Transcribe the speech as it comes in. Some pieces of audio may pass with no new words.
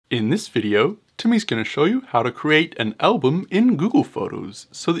In this video, Timmy's going to show you how to create an album in Google Photos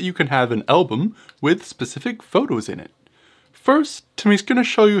so that you can have an album with specific photos in it. First, Timmy's going to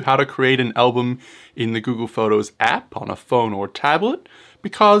show you how to create an album in the Google Photos app on a phone or tablet,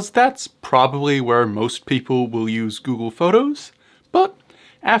 because that's probably where most people will use Google Photos. But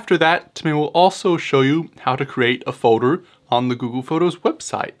after that, Timmy will also show you how to create a folder on the Google Photos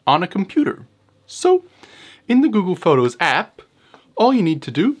website on a computer. So, in the Google Photos app, all you need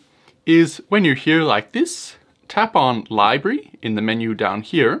to do is, when you're here like this, tap on Library in the menu down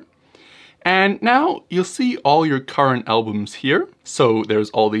here, and now you'll see all your current albums here. So there's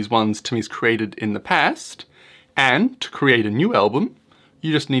all these ones Timmy's created in the past, and to create a new album,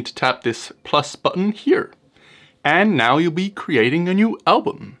 you just need to tap this plus button here, and now you'll be creating a new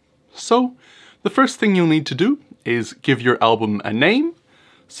album. So the first thing you'll need to do is give your album a name.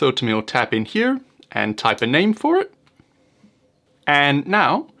 So Timmy will tap in here and type a name for it. And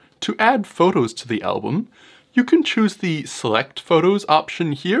now, to add photos to the album, you can choose the Select Photos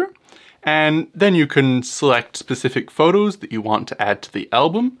option here, and then you can select specific photos that you want to add to the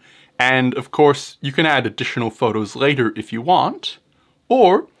album, and of course you can add additional photos later if you want,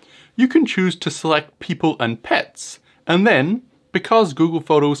 or you can choose to select people and pets, and then, because Google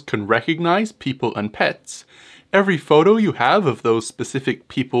Photos can recognize people and pets, every photo you have of those specific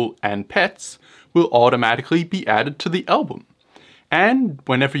people and pets will automatically be added to the album. And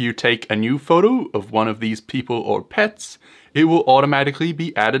whenever you take a new photo of one of these people or pets, it will automatically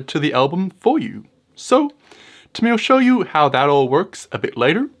be added to the album for you. So, Timmy will show you how that all works a bit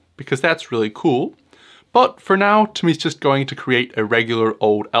later, because that's really cool. But for now, Timmy's just going to create a regular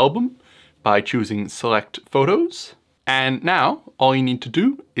old album by choosing Select Photos. And now, all you need to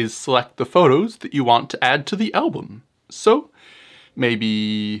do is select the photos that you want to add to the album. So,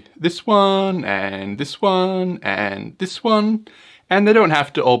 maybe this one, and this one, and this one. And they don't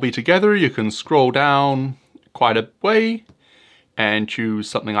have to all be together. You can scroll down quite a way and choose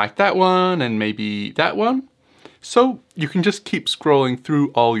something like that one and maybe that one. So you can just keep scrolling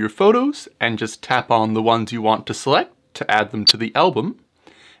through all your photos and just tap on the ones you want to select to add them to the album.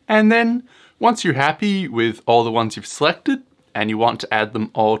 And then once you're happy with all the ones you've selected and you want to add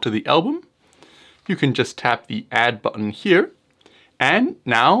them all to the album, you can just tap the Add button here, and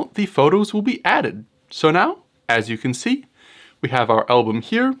now the photos will be added. So now, as you can see, we have our album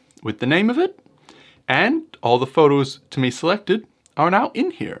here with the name of it, and all the photos Timmy selected are now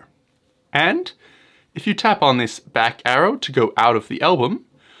in here. And if you tap on this back arrow to go out of the album,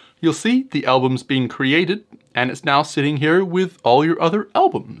 you'll see the album's being created, and it's now sitting here with all your other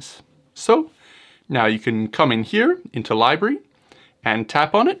albums. So now you can come in here into Library and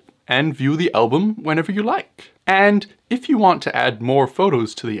tap on it and view the album whenever you like. And if you want to add more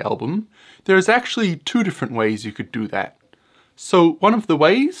photos to the album, there's actually two different ways you could do that. So one of the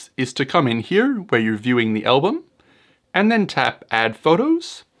ways is to come in here where you're viewing the album and then tap Add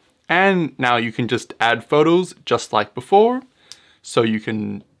Photos, and now you can just add photos just like before. So you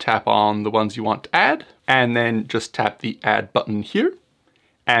can tap on the ones you want to add and then just tap the Add button here,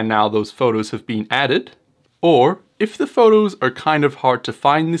 and now those photos have been added. Or if the photos are kind of hard to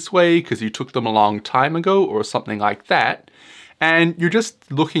find this way because you took them a long time ago or something like that, and you're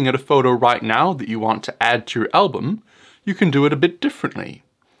just looking at a photo right now that you want to add to your album, you can do it a bit differently.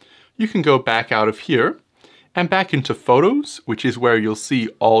 You can go back out of here and back into Photos, which is where you'll see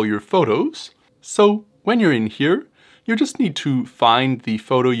all your photos. So when you're in here, you just need to find the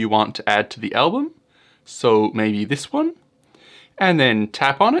photo you want to add to the album. So maybe this one, and then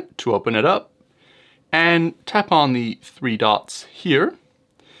tap on it to open it up, and tap on the three dots here,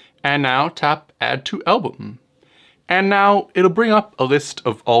 and now tap Add to Album. And now it'll bring up a list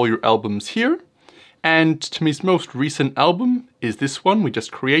of all your albums here. And Timmy's most recent album is this one we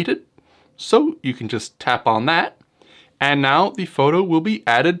just created. So you can just tap on that, and now the photo will be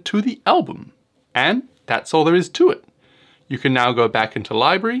added to the album. And that's all there is to it. You can now go back into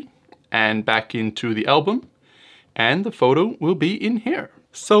Library and back into the album, and the photo will be in here.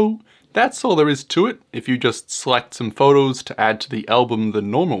 So that's all there is to it if you just select some photos to add to the album the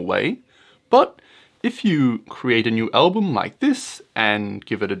normal way. But if you create a new album like this and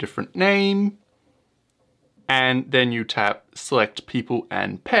give it a different name, and then you tap Select People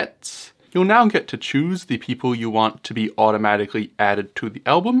and Pets, you'll now get to choose the people you want to be automatically added to the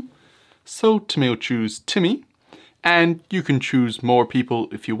album. So Timmy will choose Timmy, and you can choose more people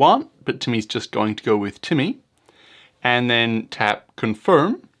if you want, but Timmy's just going to go with Timmy. And then tap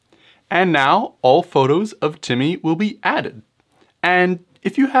Confirm, and now all photos of Timmy will be added. And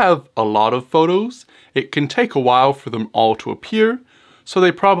if you have a lot of photos, it can take a while for them all to appear, so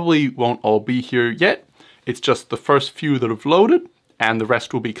they probably won't all be here yet. It's just the first few that have loaded, and the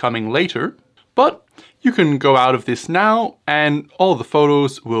rest will be coming later. But you can go out of this now and all the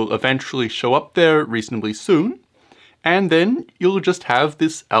photos will eventually show up there reasonably soon. And then you'll just have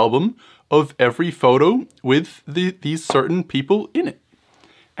this album of every photo with these certain people in it.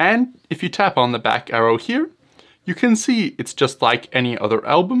 And if you tap on the back arrow here, you can see it's just like any other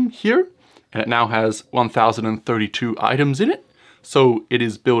album here, and it now has 1032 items in it. So it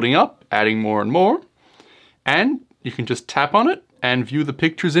is building up, adding more and more, and you can just tap on it and view the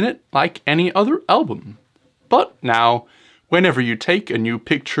pictures in it like any other album. But now, whenever you take a new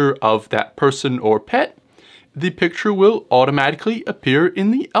picture of that person or pet, the picture will automatically appear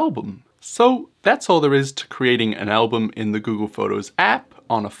in the album. So that's all there is to creating an album in the Google Photos app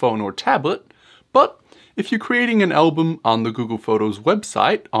on a phone or tablet. But if you're creating an album on the Google Photos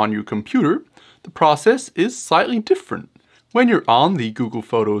website on your computer, the process is slightly different. When you're on the Google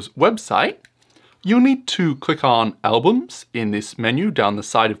Photos website, you'll need to click on Albums in this menu down the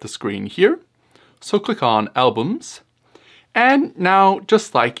side of the screen here. So click on Albums. And now,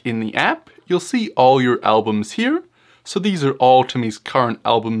 just like in the app, you'll see all your albums here. So these are all Timmy's current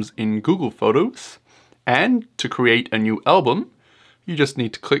albums in Google Photos. And to create a new album, you just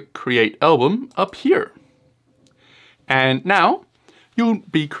need to click Create Album up here. And now, you'll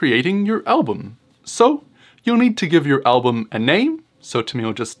be creating your album. So you'll need to give your album a name. So Timmy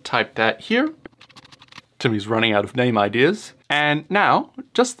will just type that here. Timmy's running out of name ideas. And now,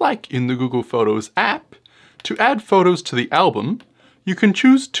 just like in the Google Photos app, to add photos to the album, you can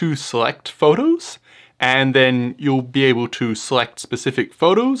choose to select photos, and then you'll be able to select specific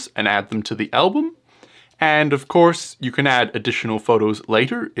photos and add them to the album. And of course, you can add additional photos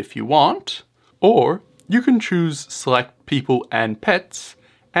later if you want. Or you can choose Select People and Pets,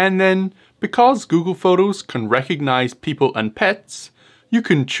 and then because Google Photos can recognize people and pets, you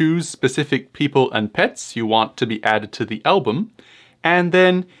can choose specific people and pets you want to be added to the album, and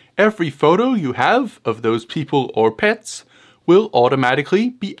then every photo you have of those people or pets will automatically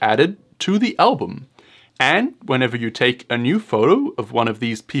be added to the album. And whenever you take a new photo of one of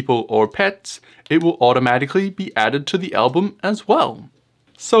these people or pets, it will automatically be added to the album as well.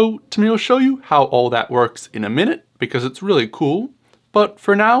 So Timmy will show you how all that works in a minute because it's really cool. But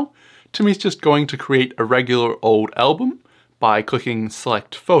for now, Timmy's just going to create a regular old album by clicking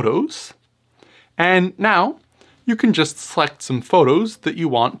Select Photos. And now you can just select some photos that you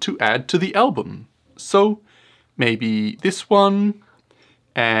want to add to the album. So maybe this one,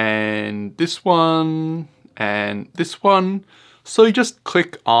 and this one, and this one. So you just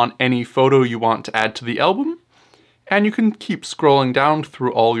click on any photo you want to add to the album, and you can keep scrolling down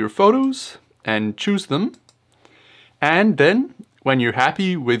through all your photos and choose them. And then when you're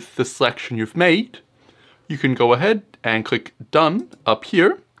happy with the selection you've made, you can go ahead and click Done up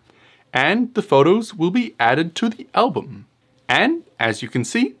here, and the photos will be added to the album. And as you can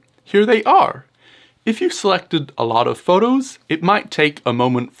see, here they are. If you selected a lot of photos, it might take a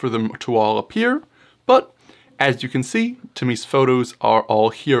moment for them to all appear, but as you can see, Timmy's photos are all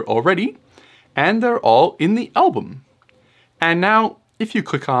here already, and they're all in the album. And now, if you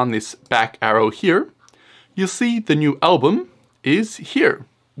click on this back arrow here, you'll see the new album is here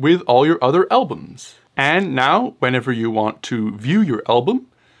with all your other albums. And now, whenever you want to view your album,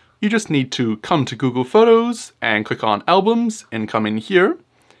 you just need to come to Google Photos and click on Albums and come in here,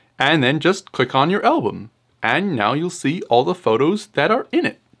 and then just click on your album. And now you'll see all the photos that are in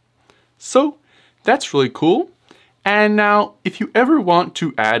it. So that's really cool. And now, if you ever want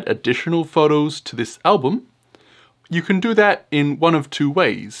to add additional photos to this album, you can do that in one of two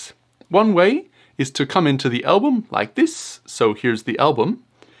ways. One way is to come into the album like this. So here's the album.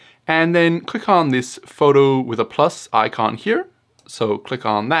 And then click on this photo with a plus icon here. So click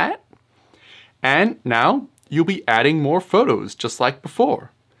on that. And now you'll be adding more photos just like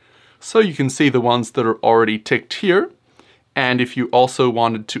before. So you can see the ones that are already ticked here. And if you also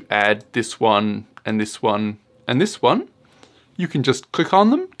wanted to add this one and this one and this one, you can just click on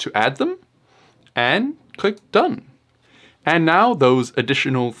them to add them and click Done. And now those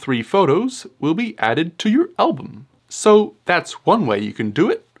additional 3 photos will be added to your album. So that's one way you can do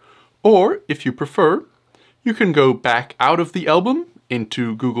it. Or if you prefer, you can go back out of the album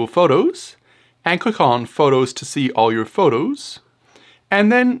into Google Photos and click on Photos to see all your photos.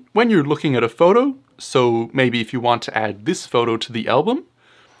 And then when you're looking at a photo, so maybe if you want to add this photo to the album,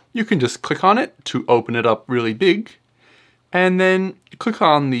 you can just click on it to open it up really big. And then click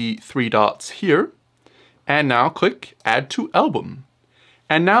on the 3 dots here. And now click Add to Album.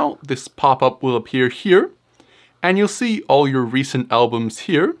 And now this pop-up will appear here. And you'll see all your recent albums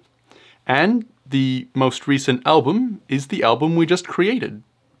here. And the most recent album is the album we just created.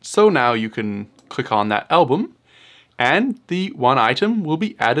 So now you can click on that album and the one item will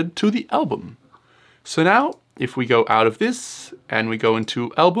be added to the album. So now, if we go out of this and we go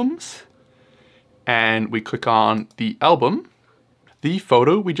into albums and we click on the album, the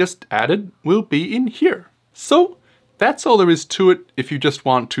photo we just added will be in here. So that's all there is to it if you just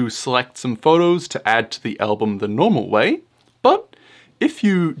want to select some photos to add to the album the normal way. But if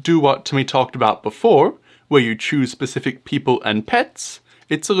you do what Timmy talked about before, where you choose specific people and pets,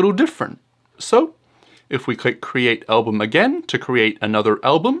 it's a little different. So if we click Create Album again to create another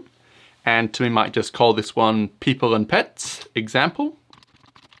album, and Timmy might just call this one People and Pets Example.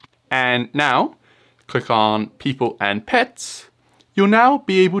 And now click on People and Pets. You'll now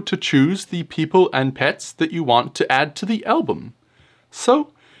be able to choose the people and pets that you want to add to the album.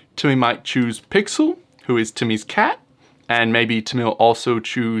 So Timmy might choose Pixel, who is Timmy's cat, and maybe Timmy will also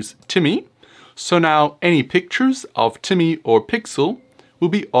choose Timmy. So now any pictures of Timmy or Pixel will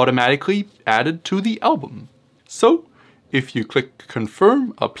be automatically added to the album. So if you click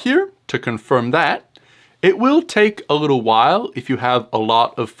Confirm up here to confirm that, it will take a little while if you have a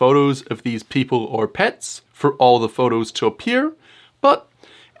lot of photos of these people or pets for all the photos to appear. But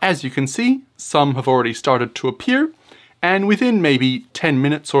as you can see, some have already started to appear, and within maybe 10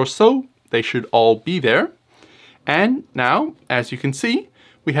 minutes or so, they should all be there. And now, as you can see,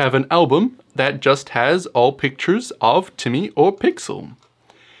 we have an album that just has all pictures of Timmy or Pixel.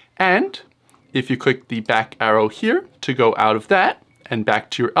 And if you click the back arrow here to go out of that and back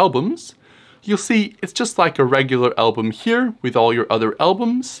to your albums, you'll see it's just like a regular album here with all your other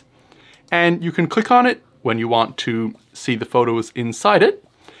albums. And you can click on it when you want to see the photos inside it.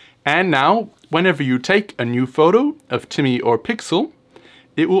 And now, whenever you take a new photo of Timmy or Pixel,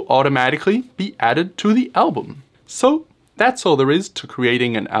 it will automatically be added to the album. So that's all there is to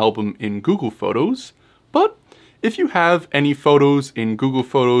creating an album in Google Photos. But if you have any photos in Google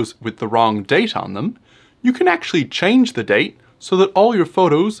Photos with the wrong date on them, you can actually change the date so that all your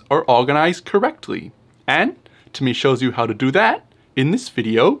photos are organized correctly. And Timmy shows you how to do that in this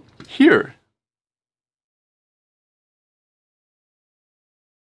video here.